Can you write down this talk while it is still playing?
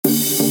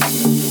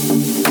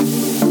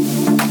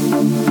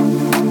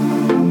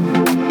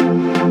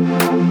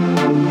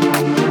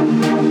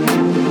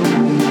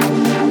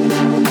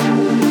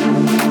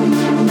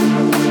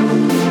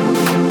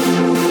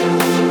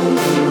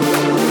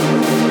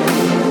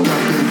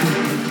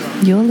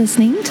You're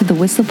listening to the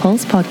Whistler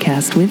Pulse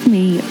podcast with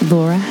me,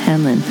 Laura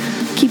Hanlon,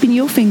 keeping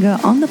your finger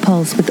on the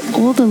pulse with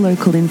all the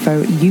local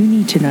info you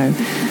need to know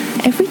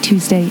every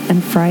Tuesday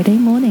and Friday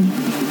morning.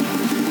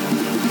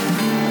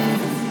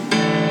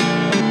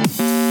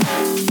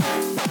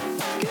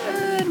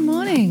 Good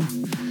morning.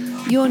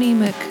 Yornie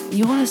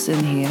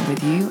McYornison here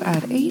with you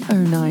at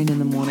 8:09 in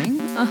the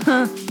morning.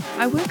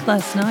 I worked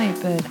last night,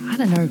 but I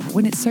don't know,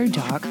 when it's so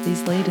dark,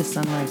 these later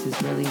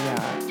sunrises really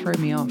throw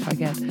me off.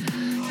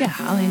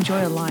 I'll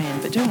enjoy a lion,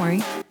 but don't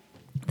worry.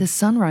 The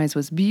sunrise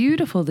was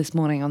beautiful this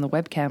morning on the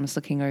webcam. I was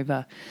looking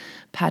over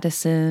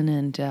Patterson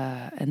and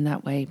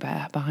that way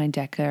behind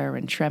Decker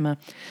and Tremor.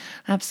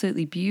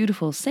 Absolutely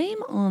beautiful. Same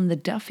on the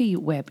Duffy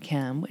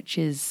webcam, which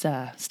is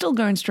still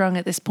going strong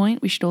at this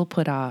point. We should all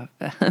put our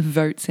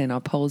votes in,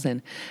 our polls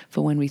in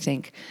for when we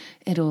think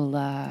it'll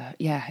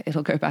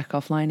go back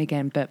offline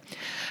again. But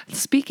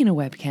speaking of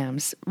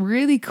webcams,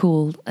 really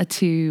cool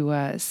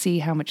to see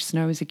how much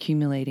snow is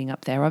accumulating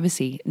up there.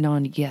 Obviously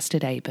none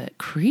yesterday, but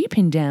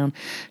creeping down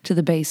to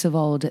the base of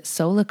old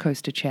Solar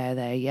Coaster Chair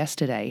there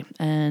yesterday.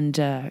 And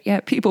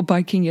people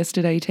biking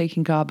yesterday,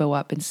 taking Garbo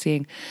up and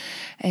seeing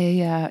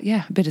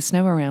a bit of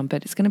snow around.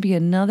 But it's going to be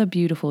another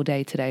beautiful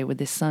day today with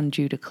this sun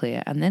due to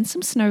clear. And then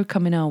some snow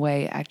coming our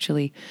way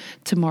actually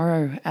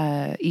tomorrow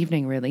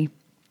evening, really.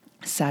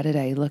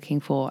 Saturday, looking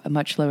for a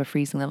much lower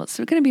freezing level.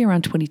 So we're going to be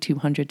around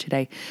 2,200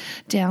 today,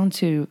 down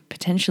to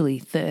potentially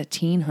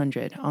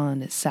 1,300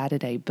 on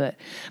Saturday, but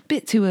a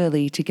bit too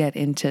early to get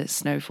into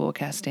snow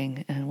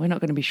forecasting. And we're not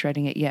going to be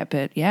shredding it yet,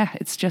 but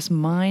it's just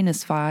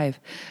 -5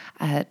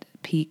 at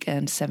peak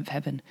and 7th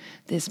heaven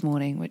this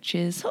morning, which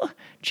is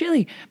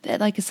chilly.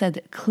 Like I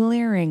said,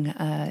 clearing.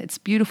 It's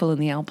beautiful in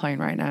the Alpine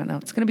right now. Now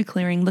it's going to be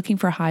clearing, looking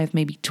for a high of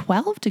maybe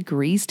 12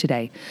 degrees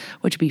today,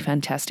 which would be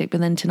fantastic. But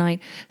then tonight,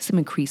 some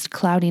increased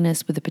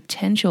cloudiness with the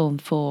potential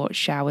for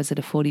showers at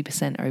a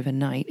 40%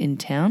 overnight in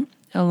town,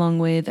 along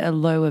with a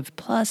low of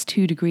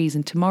 +2 degrees.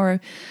 And tomorrow,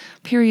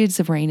 periods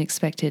of rain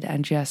expected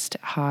and just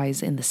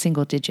highs in the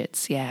single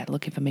digits. Yeah,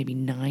 looking for maybe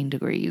 9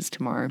 degrees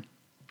tomorrow.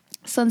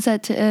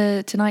 Sunset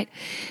tonight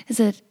is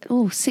at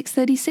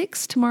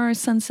 6:36. Tomorrow's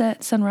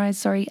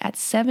sunrise at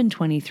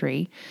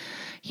 7:23.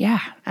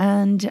 Yeah,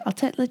 and I'll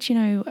let you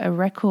know a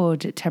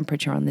record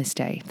temperature on this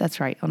day.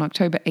 That's right, on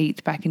October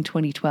 8th back in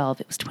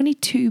 2012, it was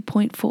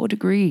 22.4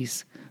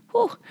 degrees.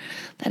 Oh,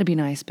 that'd be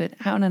nice, but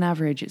on an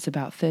average, it's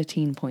about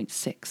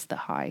 13.6, the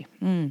high.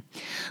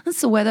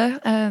 That's the weather,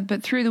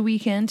 but through the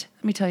weekend,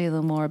 let me tell you a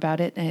little more about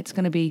it. It's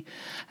going to be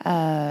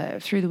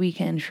through the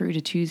weekend, through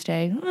to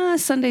Tuesday.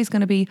 Sunday's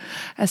going to be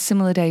a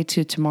similar day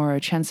to tomorrow.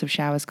 Chance of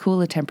showers,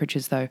 cooler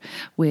temperatures, though,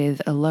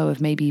 with a low of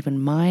maybe even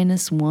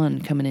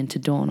 -1 coming into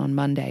dawn on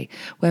Monday,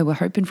 where we're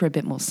hoping for a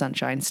bit more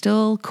sunshine.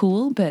 Still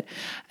cool, but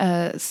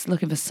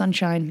looking for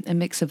sunshine. A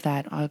mix of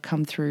that will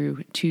come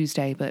through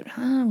Tuesday, but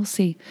we'll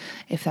see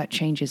if that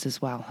changes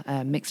as well.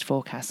 Mixed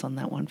forecasts on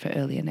that one for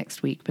earlier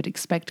next week, but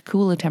expect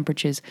cooler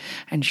temperatures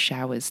and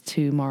showers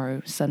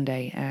tomorrow,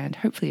 Sunday, and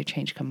hopefully a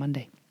change come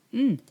Monday.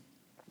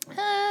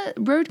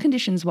 Road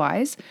conditions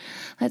wise,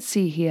 let's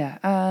see here.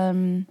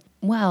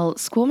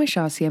 Squamish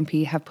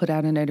RCMP have put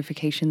out a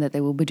notification that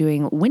they will be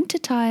doing winter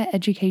tire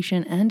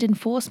education and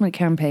enforcement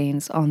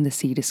campaigns on the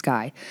Sea to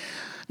Sky.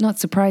 Not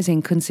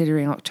surprising,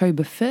 considering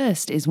October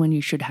 1st is when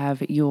you should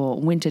have your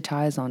winter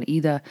tires on,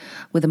 either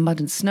with a mud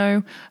and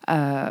snow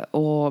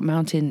or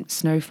mountain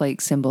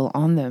snowflake symbol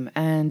on them,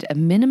 and a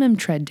minimum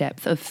tread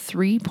depth of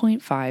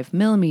 3.5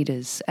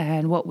 millimeters.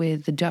 And what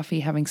with the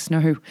Duffy having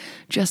snow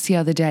just the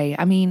other day,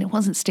 I mean, it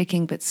wasn't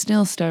sticking, but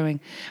still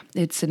snowing.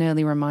 It's an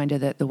early reminder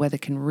that the weather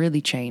can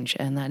really change,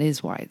 and that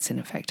is why it's in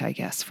effect, I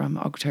guess, from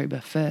October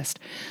 1st.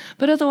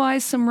 But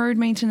otherwise, some road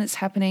maintenance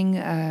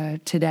happening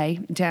today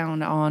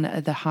down on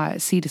the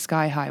Sea to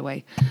Sky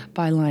Highway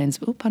by Lions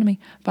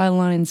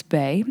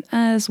Bay,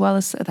 as well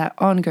as that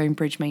ongoing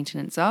bridge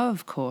maintenance,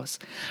 of course,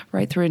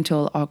 right through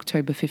until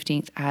October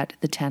 15th at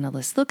the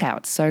Tantalus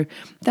Lookout. So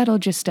that'll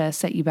just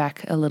set you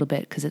back a little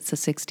bit because it's a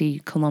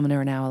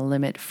 60-kilometer-an-hour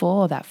limit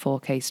for that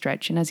 4K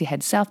stretch. And as you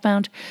head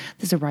southbound,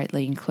 there's a right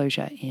lane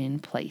closure in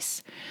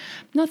place.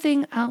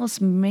 Nothing else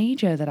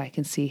major that I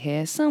can see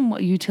here. Some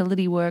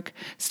utility work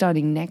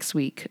starting next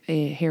week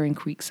here in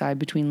Creekside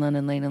between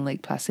London Lane and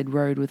Lake Placid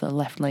Road with a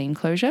left lane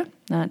closure.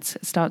 That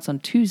starts on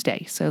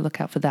Tuesday, so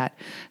look out for that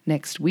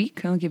next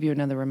week. I'll give you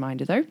another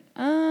reminder, though.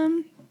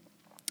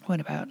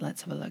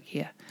 Let's have a look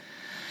here.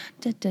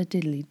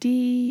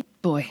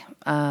 Boy,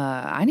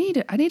 I need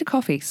a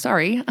coffee.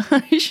 Sorry,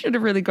 I should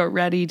have really got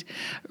rallied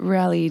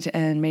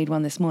and made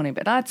one this morning.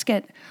 But let's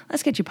get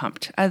you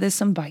pumped. There's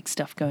some bike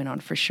stuff going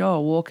on for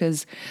sure.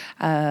 Walkers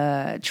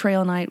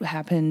trail night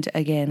happened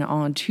again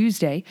on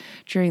Tuesday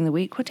during the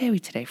week. What day are we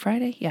today?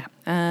 Friday? Yeah.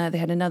 They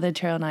had another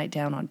trail night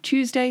down on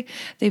Tuesday.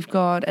 They've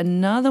got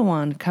another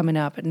one coming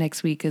up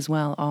next week as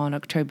well on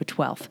October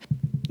 12th.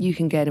 You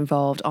can get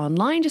involved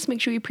online. Just make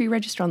sure you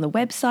pre-register on the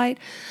website.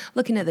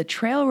 Looking at the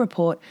trail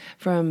report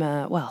from,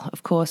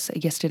 of course,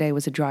 yesterday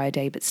was a drier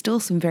day, but still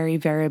some very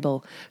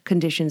variable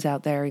conditions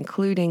out there,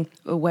 including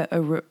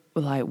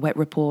like wet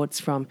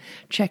reports from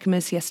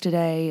Chequamus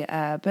yesterday,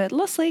 but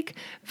Lost Lake,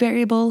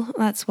 variable.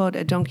 That's what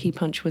a donkey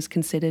punch was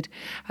considered.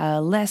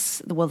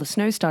 The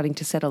snow's starting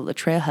to settle at the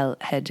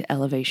trailhead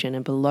elevation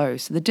and below.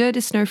 So the dirt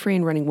is snow-free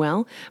and running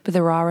well, but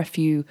there are a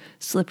few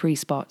slippery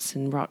spots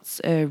and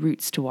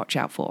roots to watch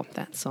out for.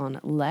 That's on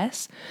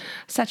less.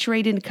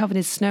 Saturated and covered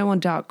in snow on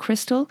Dark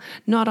Crystal,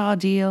 not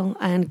ideal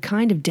and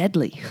kind of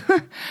deadly.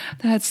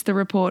 That's the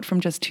report from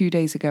just 2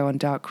 days ago on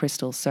Dark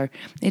Crystal. So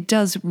it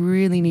does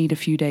really need a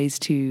few days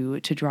to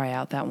dry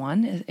out, that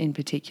one in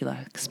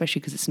particular,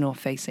 especially because it's north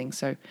facing.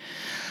 So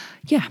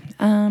yeah,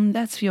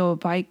 that's your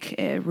bike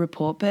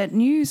report. But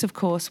news, of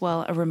course,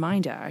 well, a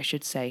reminder, I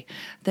should say,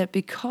 that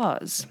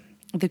because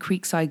the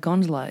Creekside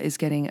Gondola is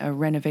getting a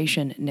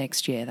renovation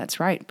next year. That's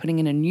right, putting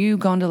in a new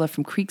gondola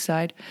from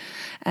Creekside,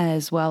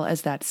 as well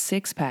as that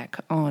 6-pack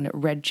on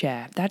Red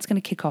Chair. That's going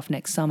to kick off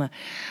next summer.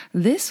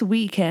 This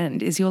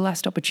weekend is your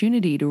last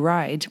opportunity to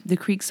ride the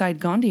Creekside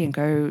Gondi and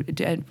go,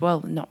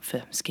 well, not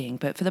for skiing,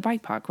 but for the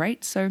bike park,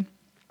 right? So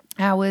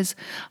hours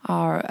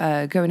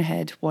are going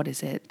ahead. What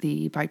is it?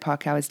 The bike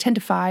park hours 10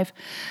 to 5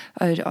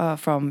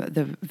 from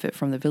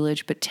the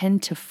village, but 10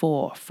 to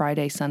 4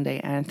 Friday,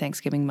 Sunday, and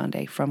Thanksgiving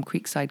Monday from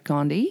Creekside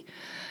Gondi.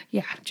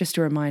 Yeah, just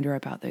a reminder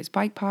about those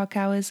bike park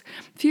hours.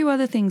 A few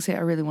other things that I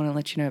really want to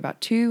let you know about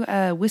too.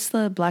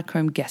 Whistler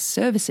Blackcomb guest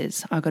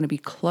services are going to be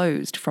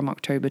closed from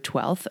October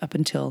 12th up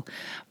until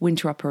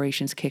winter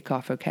operations kick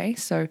off, okay?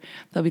 So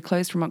they'll be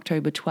closed from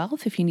October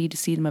 12th. If you need to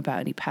see them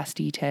about any past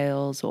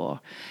details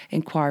or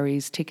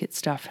inquiries, ticket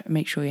stuff,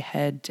 make sure you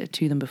head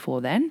to them before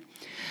then.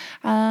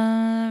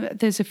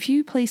 There's a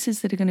few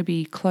places that are going to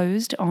be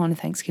closed on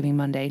Thanksgiving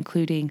Monday,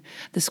 including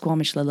the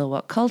Squamish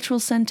Lillooet Cultural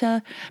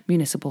Centre,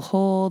 Municipal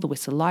Hall, the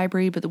Whistler Library.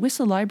 But the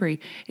Whistler Library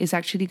is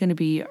actually going to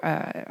be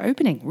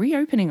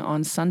reopening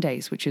on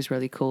Sundays, which is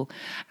really cool,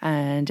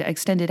 and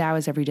extended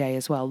hours every day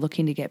as well,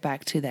 looking to get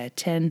back to their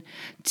 10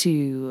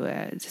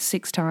 to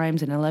 6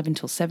 times and 11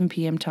 till 7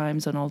 p.m.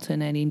 times on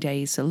alternating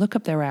days. So look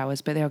up their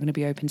hours, but they are going to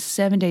be open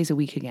 7 days a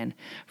week again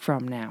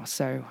from now.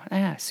 So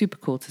super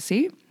cool to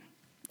see.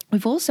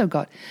 We've also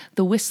got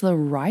the Whistler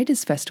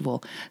Riders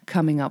Festival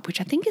coming up,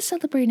 which I think is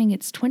celebrating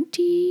its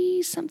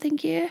 20-something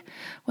year.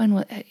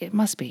 It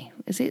must be.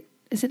 Is it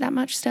that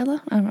much,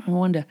 Stella? I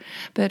wonder.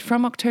 But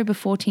from October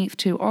 14th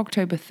to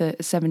October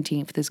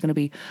 17th, there's going to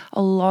be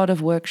a lot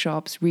of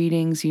workshops,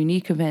 readings,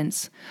 unique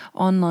events,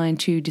 online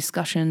too,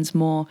 discussions,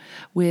 more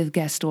with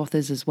guest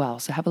authors as well.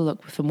 So have a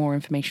look for more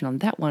information on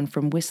that one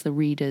from Whistler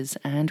Readers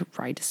and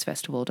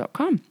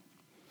ridersfestival.com.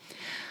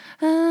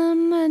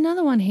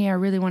 Another one here I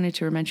really wanted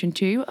to mention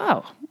too.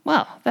 Oh,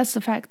 well, that's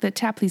the fact that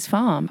Tapley's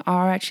Farm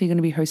are actually going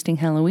to be hosting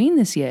Halloween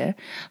this year.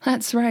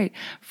 That's right.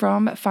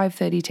 From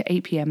 5:30 to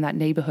 8 p.m., that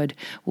neighborhood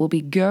will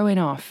be going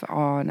off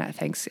on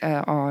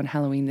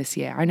Halloween this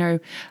year. I know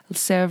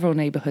several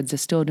neighborhoods are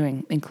still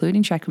doing,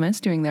 including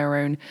Chequamus, doing their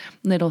own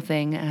little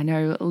thing. I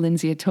know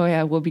Lindsay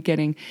Atoya will be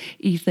getting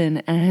Ethan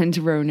and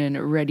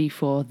Ronan ready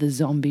for the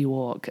zombie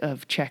walk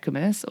of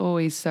Chequamus.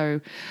 Always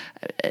so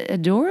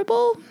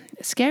adorable.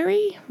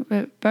 Scary,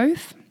 but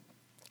both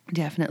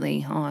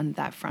definitely on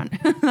that front.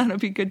 That'll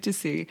be good to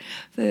see.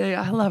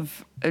 I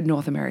love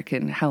North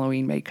American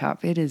Halloween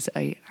makeup. It is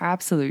an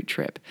absolute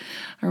trip.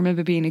 I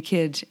remember being a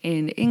kid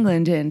in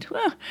England and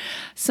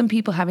some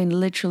people having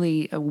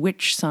literally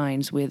witch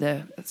signs with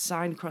a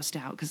sign crossed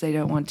out because they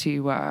don't want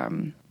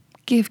to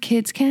give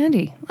kids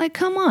candy. Like,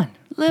 come on,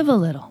 live a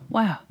little.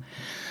 Wow.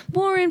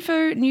 More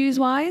info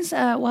news-wise.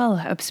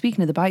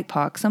 Speaking of the bike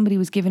park, somebody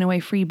was giving away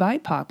free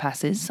bike park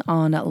passes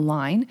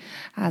online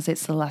as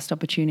it's the last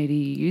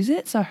opportunity to use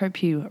it. So I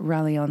hope you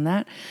rally on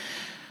that.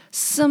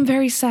 Some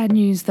very sad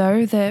news,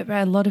 though, that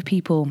a lot of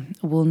people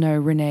will know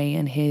Renee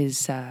and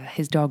his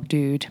dog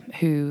Dude,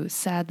 who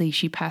sadly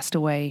she passed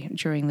away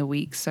during the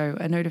week. So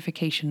a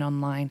notification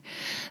online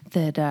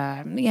that,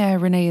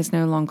 Renee is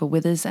no longer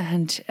with us.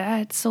 And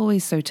it's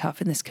always so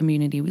tough in this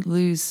community.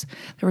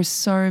 There are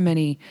so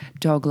many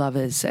dog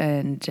lovers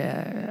and,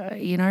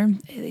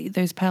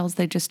 those pals,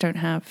 they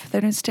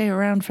don't stay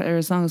around for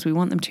as long as we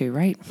want them to,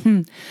 right?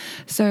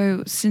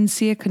 So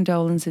sincere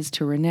condolences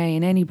to Renee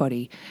and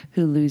anybody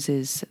who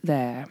loses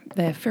their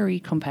furry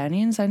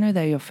companions. I know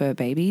they're your fur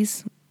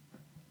babies.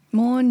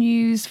 More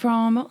news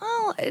from,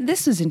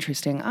 this is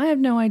interesting. I have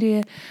no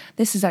idea.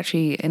 This is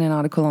actually in an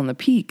article on The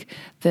Peak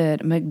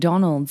that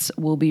McDonald's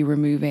will be they're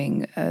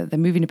moving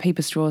to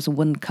paper straws and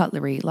wooden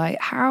cutlery.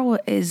 Like, how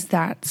is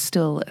that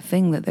still a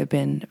thing that they've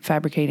been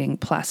fabricating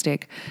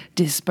plastic,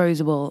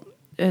 disposable,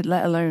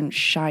 let alone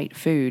shite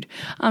food?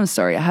 I'm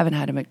sorry, I haven't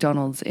had a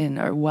McDonald's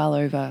in well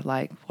over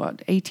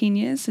 18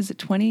 years? Is it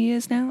 20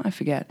 years now? I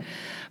forget.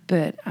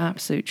 But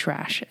absolute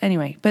trash.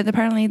 Anyway, but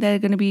apparently they're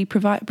going to be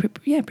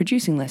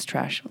producing less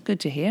trash.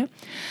 Good to hear.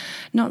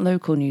 Not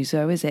local news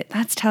though, is it?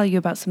 Let's tell you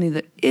about something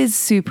that is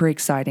super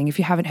exciting if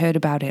you haven't heard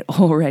about it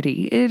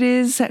already. It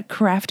is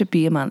Craft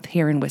Beer Month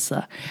here in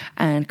Whistler,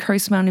 and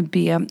Coast Mountain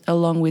Beer,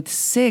 along with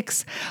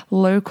 6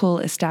 local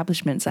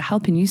establishments, are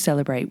helping you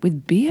celebrate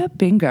with Beer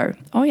Bingo.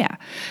 Oh yeah,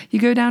 You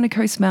go down to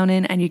Coast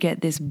Mountain and you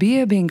get this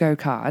beer bingo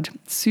card.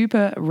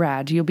 Super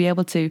rad. You'll be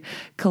able to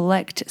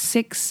collect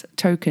 6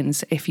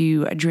 tokens if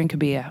you drink a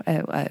beer,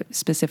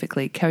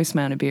 specifically Coast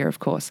Mountain beer, of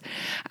course,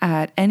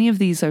 at any of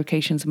these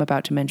locations I'm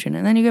about to mention.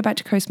 And then you go back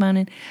to Coast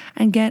Mountain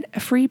and get a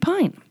free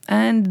pint.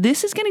 And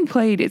this is getting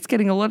played. It's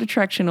getting a lot of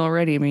traction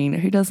already. I mean,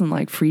 who doesn't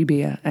like free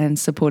beer and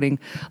supporting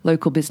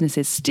local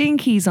businesses?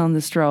 Stinky's on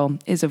the Stroll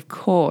is, of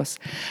course,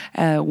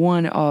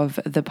 one of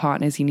the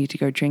partners you need to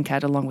go drink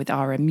at, along with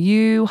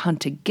RMU,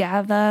 Hunter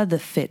Gather, the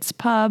Fitz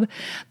Pub,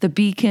 the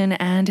Beacon,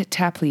 and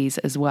Tapley's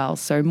as well.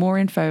 So more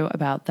info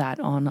about that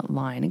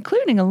online,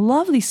 including a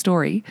lovely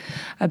story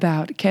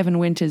about Kevin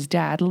Winter's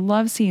dad.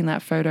 Love seeing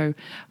that photo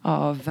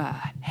of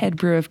head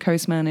brewer of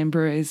Coast Mountain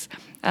Brewers.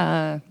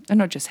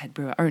 Not just head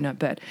brewer owner,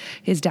 but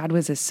his dad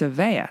was a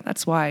surveyor.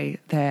 That's why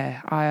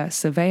they're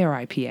Surveyor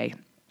IPA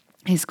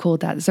is called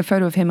that. There's a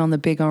photo of him on the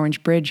Big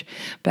Orange Bridge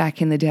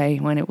back in the day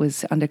when it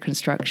was under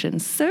construction.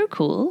 So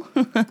cool.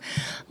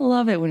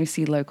 Love it when we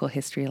see local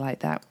history like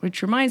that,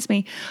 which reminds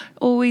me,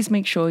 always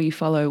make sure you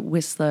follow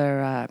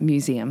Whistler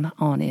Museum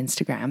on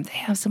Instagram. They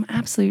have some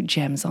absolute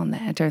gems on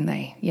there, don't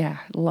they? Yeah,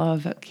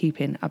 love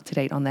keeping up to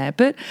date on there.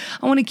 But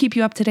I want to keep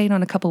you up to date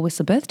on a couple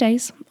Whistler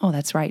birthdays. Oh,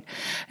 that's right.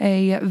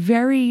 A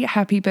very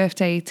happy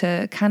birthday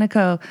to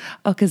Kanako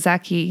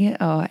Okazaki,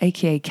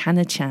 aka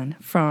Kana-chan,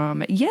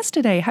 from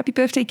yesterday. Happy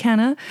birthday, Kana.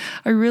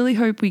 I really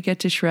hope we get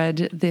to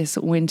shred this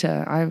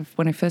winter.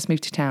 When I first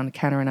moved to town,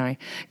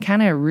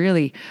 Kana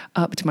really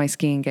upped my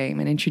skiing game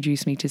and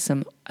introduced me to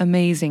some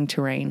amazing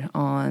terrain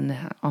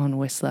on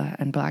Whistler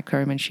and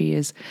Blackcomb, and she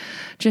is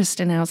just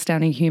an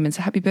outstanding human.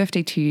 So happy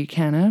birthday to you,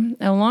 Kana,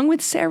 along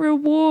with Sarah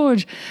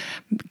Ward.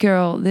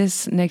 Girl,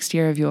 this next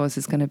year of yours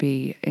is going to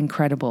be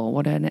incredible.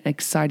 What an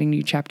exciting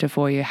new chapter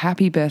for you.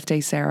 Happy birthday,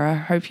 Sarah.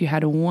 Hope you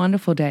had a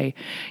wonderful day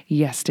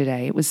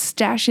yesterday. It was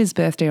Stash's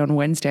birthday on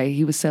Wednesday.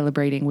 He was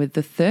celebrating with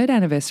the 3rd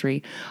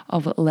anniversary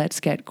of Let's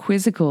Get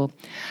Quizzical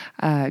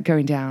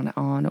going down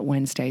on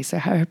Wednesday. So I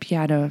hope you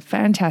had a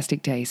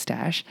fantastic day,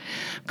 Stash.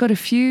 Got a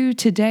few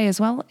today as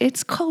well.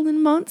 It's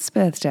Colin Mont's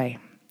birthday.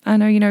 I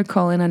know you know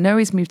Colin. I know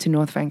he's moved to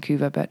North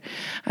Vancouver, but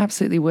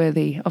absolutely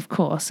worthy, of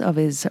course, of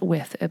his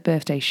with a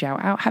birthday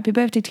shout out. Happy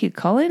birthday to you,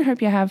 Colin.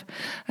 Hope you have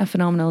a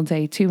phenomenal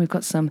day too. We've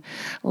got some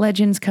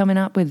legends coming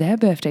up with their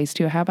birthdays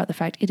too. How about the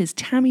fact it is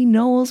Tammy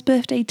Knowles'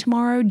 birthday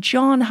tomorrow?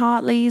 John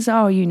Hartley's,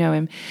 oh, you know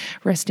him.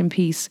 Rest in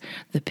peace,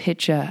 the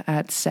pitcher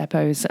at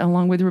Seppo's,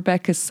 along with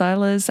Rebecca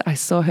Silas. I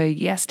saw her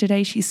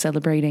yesterday. She's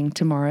celebrating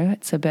tomorrow.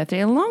 It's her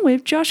birthday, along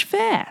with Josh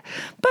Fair.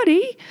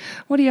 Buddy,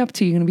 what are you up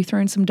to? You going to be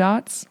throwing some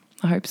darts?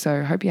 I hope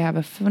so. Hope you have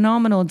a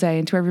phenomenal day.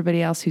 And to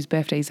everybody else whose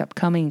birthday is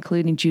upcoming,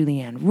 including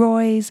Julianne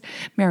Roy's,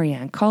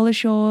 Marianne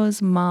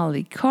Collishaw's,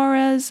 Marley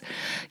Corra's,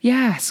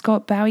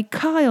 Scott Bowie,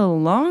 Kyle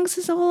Longs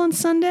is all on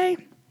Sunday.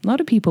 A lot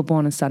of people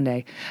born on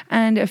Sunday,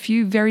 and a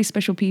few very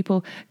special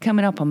people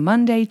coming up on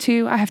Monday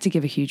too. I have to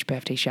give a huge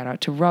birthday shout out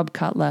to Rob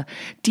Cutler,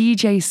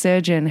 DJ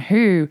Surgeon,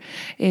 who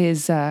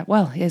is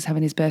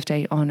having his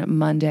birthday on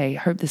Monday.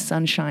 Hope the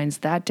sun shines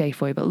that day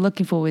for you, but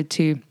looking forward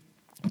to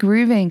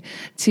grooving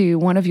to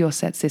one of your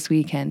sets this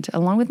weekend,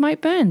 along with Mike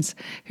Burns,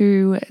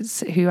 who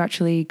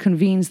actually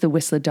convenes the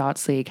Whistler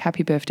Darts League.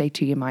 Happy birthday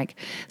to you, Mike.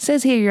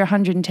 Says here you're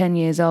 110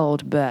 years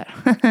old, but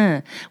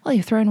well,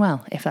 you're throwing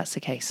well, if that's the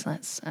case.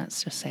 Let's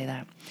just say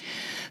that.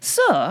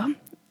 So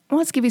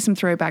let's give you some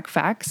throwback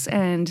facts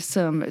and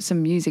some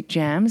music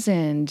jams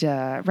and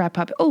wrap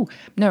up. Oh,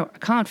 no, I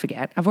can't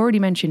forget. I've already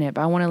mentioned it,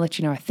 but I want to let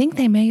you know, I think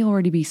they may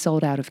already be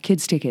sold out of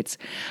kids' tickets.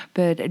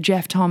 But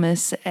Jeff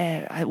Thomas,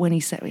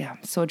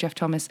 saw Jeff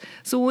Thomas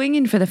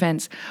swinging for the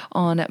fence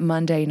on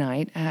Monday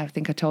night. I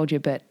think I told you,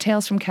 but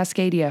Tales from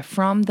Cascadia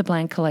from the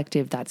Blank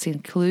Collective. That's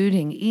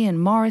including Ian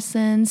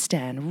Morrison,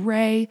 Stan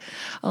Ray,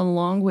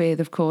 along with,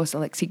 of course,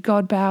 Alexi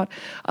Godbout,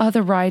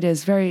 other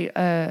writers, very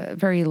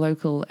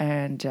local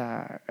and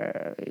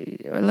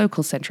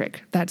local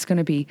centric. That's going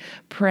to be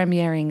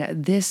premiering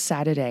this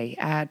Saturday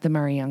at the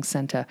Murray Young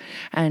Centre,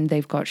 and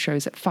they've got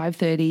shows at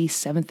 5:30,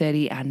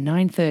 7:30 and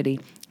 9:30.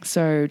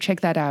 So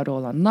check that out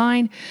all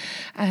online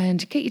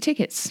and get your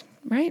tickets,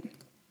 right?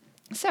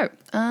 So,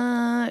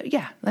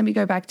 let me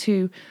go back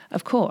to,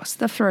 of course,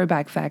 the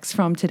throwback facts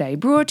from today,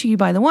 brought to you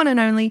by the one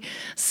and only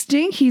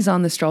Stinky's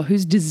on the Stroll,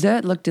 whose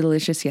dessert looked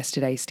delicious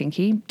yesterday,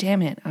 Stinky.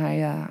 Damn it,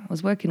 I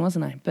was working,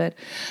 wasn't I? But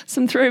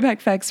some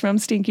throwback facts from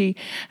Stinky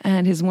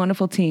and his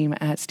wonderful team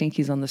at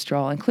Stinky's on the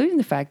Stroll, including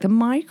the fact the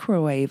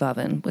microwave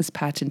oven was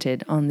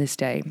patented on this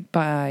day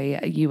by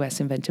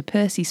US inventor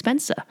Percy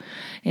Spencer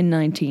in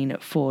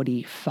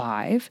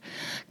 1945.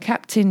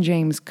 Captain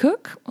James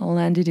Cook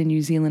landed in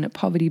New Zealand at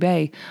Poverty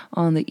Bay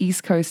on the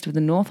east coast of the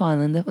North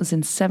Island. That was in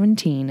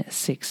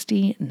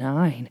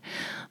 1769.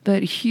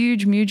 But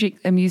huge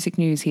music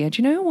news here.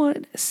 Do you know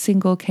what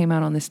single came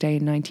out on this day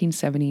in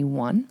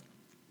 1971?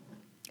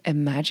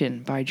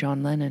 Imagine by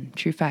John Lennon.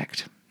 True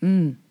fact.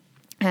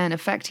 And a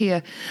fact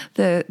here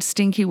that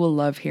Stinky will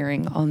love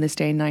hearing: on this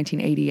day in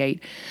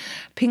 1988,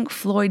 Pink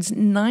Floyd's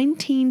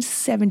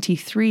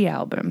 1973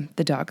 album,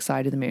 The Dark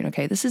Side of the Moon.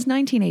 Okay, this is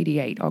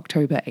 1988,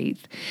 October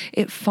 8th.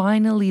 It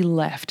finally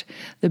left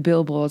the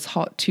Billboard's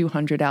Hot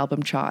 200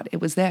 album chart. It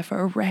was there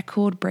for a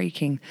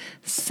record-breaking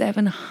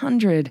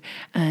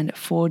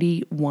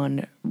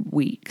 741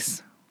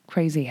 weeks.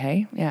 Crazy,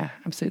 hey? Yeah,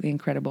 absolutely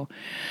incredible.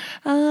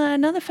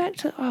 Another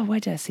fact, where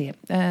did I see it?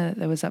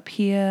 There was up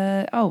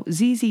here.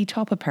 ZZ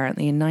Top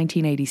apparently in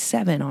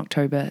 1987,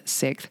 October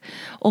 6th.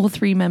 All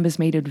three members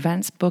made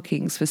advance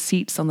bookings for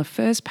seats on the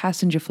first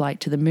passenger flight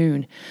to the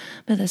moon,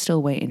 but they're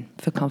still waiting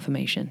for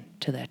confirmation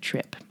to their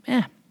trip.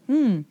 Yeah.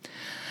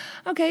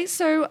 Okay,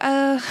 so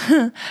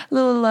a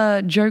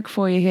little joke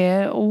for you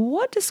here.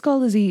 What do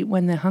scholars eat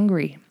when they're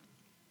hungry?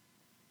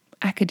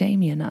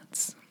 Academia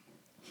nuts.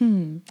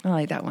 I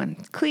like that one.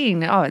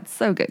 Clean. Oh, it's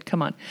so good.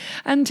 Come on.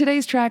 And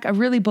today's track, I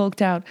really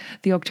bulked out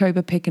the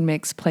October Pick and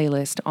Mix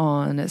playlist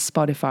on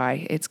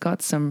Spotify. It's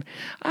got some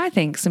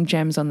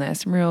gems on there,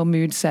 some real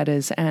mood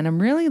setters. And I'm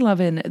really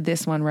loving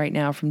this one right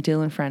now from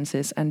Dylan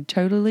Francis and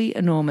Totally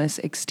Enormous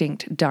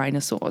Extinct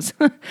Dinosaurs.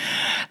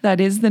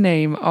 That is the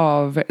name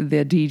of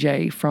the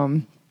DJ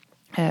from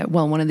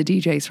one of the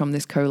DJs from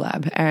this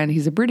collab, and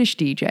he's a British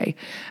DJ.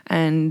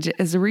 And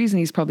as a reason,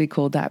 he's probably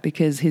called that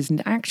because his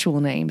actual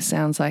name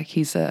sounds like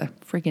he's a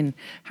freaking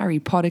Harry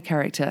Potter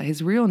character.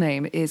 His real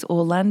name is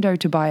Orlando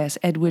Tobias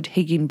Edward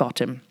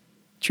Higginbottom.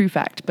 True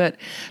fact. But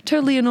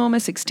Totally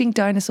Enormous Extinct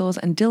Dinosaurs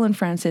and Dylan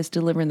Francis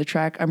delivering the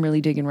track I'm really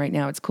digging right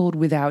now. It's called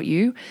Without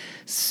You.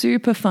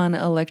 Super fun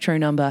electro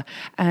number.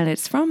 And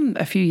it's from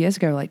a few years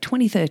ago, like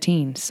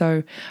 2013.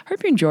 So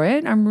hope you enjoy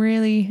it. I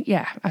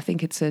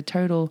think it's a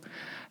total...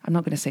 I'm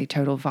not going to say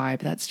total vibe.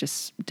 That's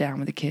just down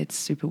with the kids.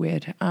 Super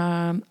weird.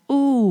 I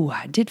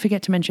did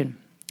forget to mention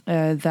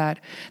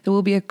that there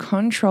will be a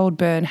controlled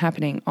burn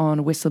happening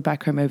on Whistler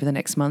Back Home over the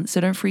next month.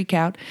 So don't freak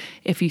out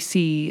if you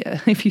see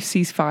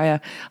fire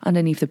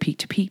underneath the Peak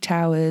to Peak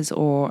towers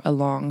or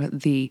along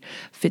the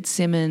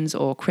Fitzsimmons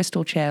or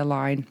Crystal Chair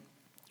line.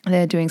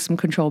 They're doing some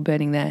controlled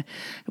burning there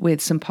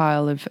with some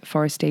pile of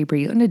forest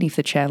debris underneath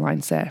the chair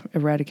lines there,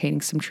 eradicating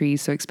some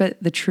trees. So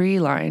expect the tree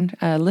line,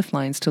 lift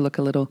lines to look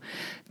a little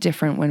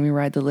different when we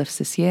ride the lifts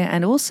this year.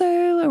 And also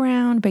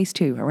around base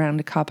 2,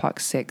 around car park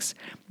 6,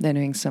 they're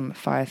doing some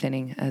fire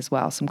thinning as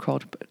well, some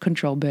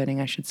controlled burning,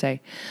 I should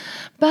say.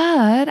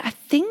 But I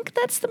think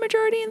that's the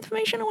majority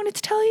information I wanted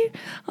to tell you.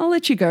 I'll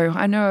let you go.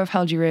 I know I've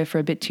held your ear for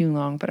a bit too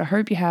long, but I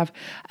hope you have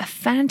a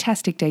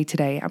fantastic day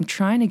today. I'm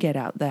trying to get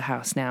out the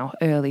house now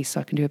early so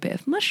I can do a bit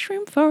of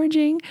mushroom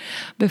foraging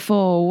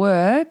before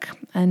work.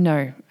 And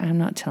no, I'm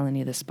not telling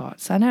you the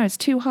spots. I know it's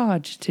too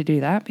hard to do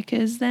that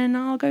because then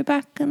I'll go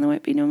back and there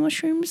won't be no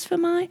mushrooms for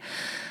my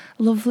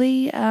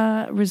lovely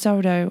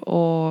risotto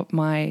or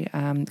my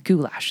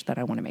goulash that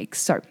I want to make.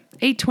 So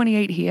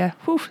 8:28 here.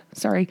 Whew,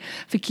 sorry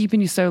for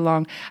keeping you so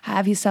long.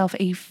 Have yourself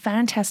a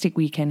fantastic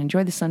weekend.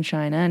 Enjoy the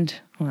sunshine and,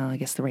 well, I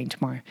guess the rain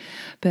tomorrow.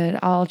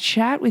 But I'll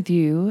chat with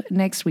you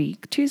next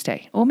week,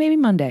 Tuesday, or maybe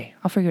Monday.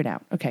 I'll figure it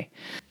out. Okay.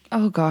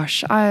 Oh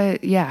gosh.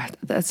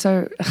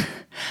 So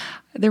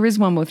there is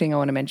one more thing I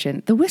want to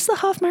mention. The Whistler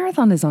Half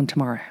Marathon is on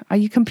tomorrow. Are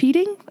you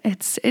competing?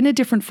 It's in a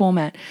different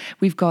format.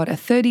 We've got a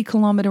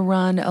 30-kilometer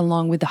run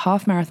along with the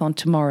half marathon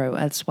tomorrow,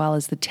 as well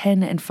as the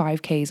 10 and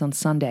 5Ks on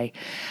Sunday.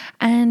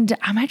 And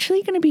I'm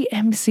actually going to be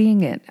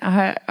emceeing it.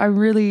 I'm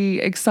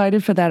really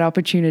excited for that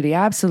opportunity.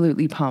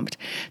 Absolutely pumped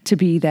to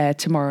be there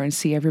tomorrow and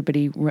see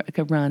everybody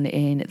run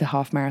in the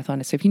half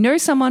marathon. So if you know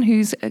someone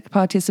who's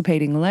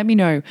participating, let me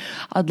know.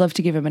 I'd love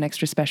to give them an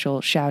extra special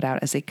shout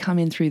out as they come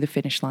in through the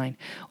finish line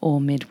or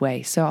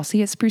midway. So I'll see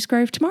you at Spruce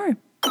Grove tomorrow.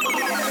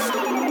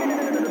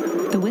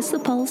 The Whistler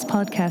Pulse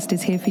podcast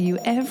is here for you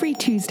every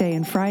Tuesday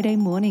and Friday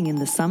morning in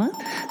the summer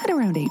at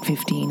around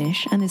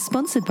 8:15ish and is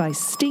sponsored by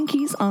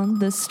Stinkies on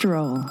the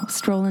Stroll.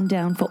 Strolling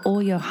down for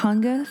all your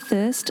hunger,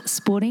 thirst,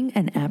 sporting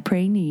and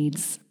après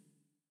needs.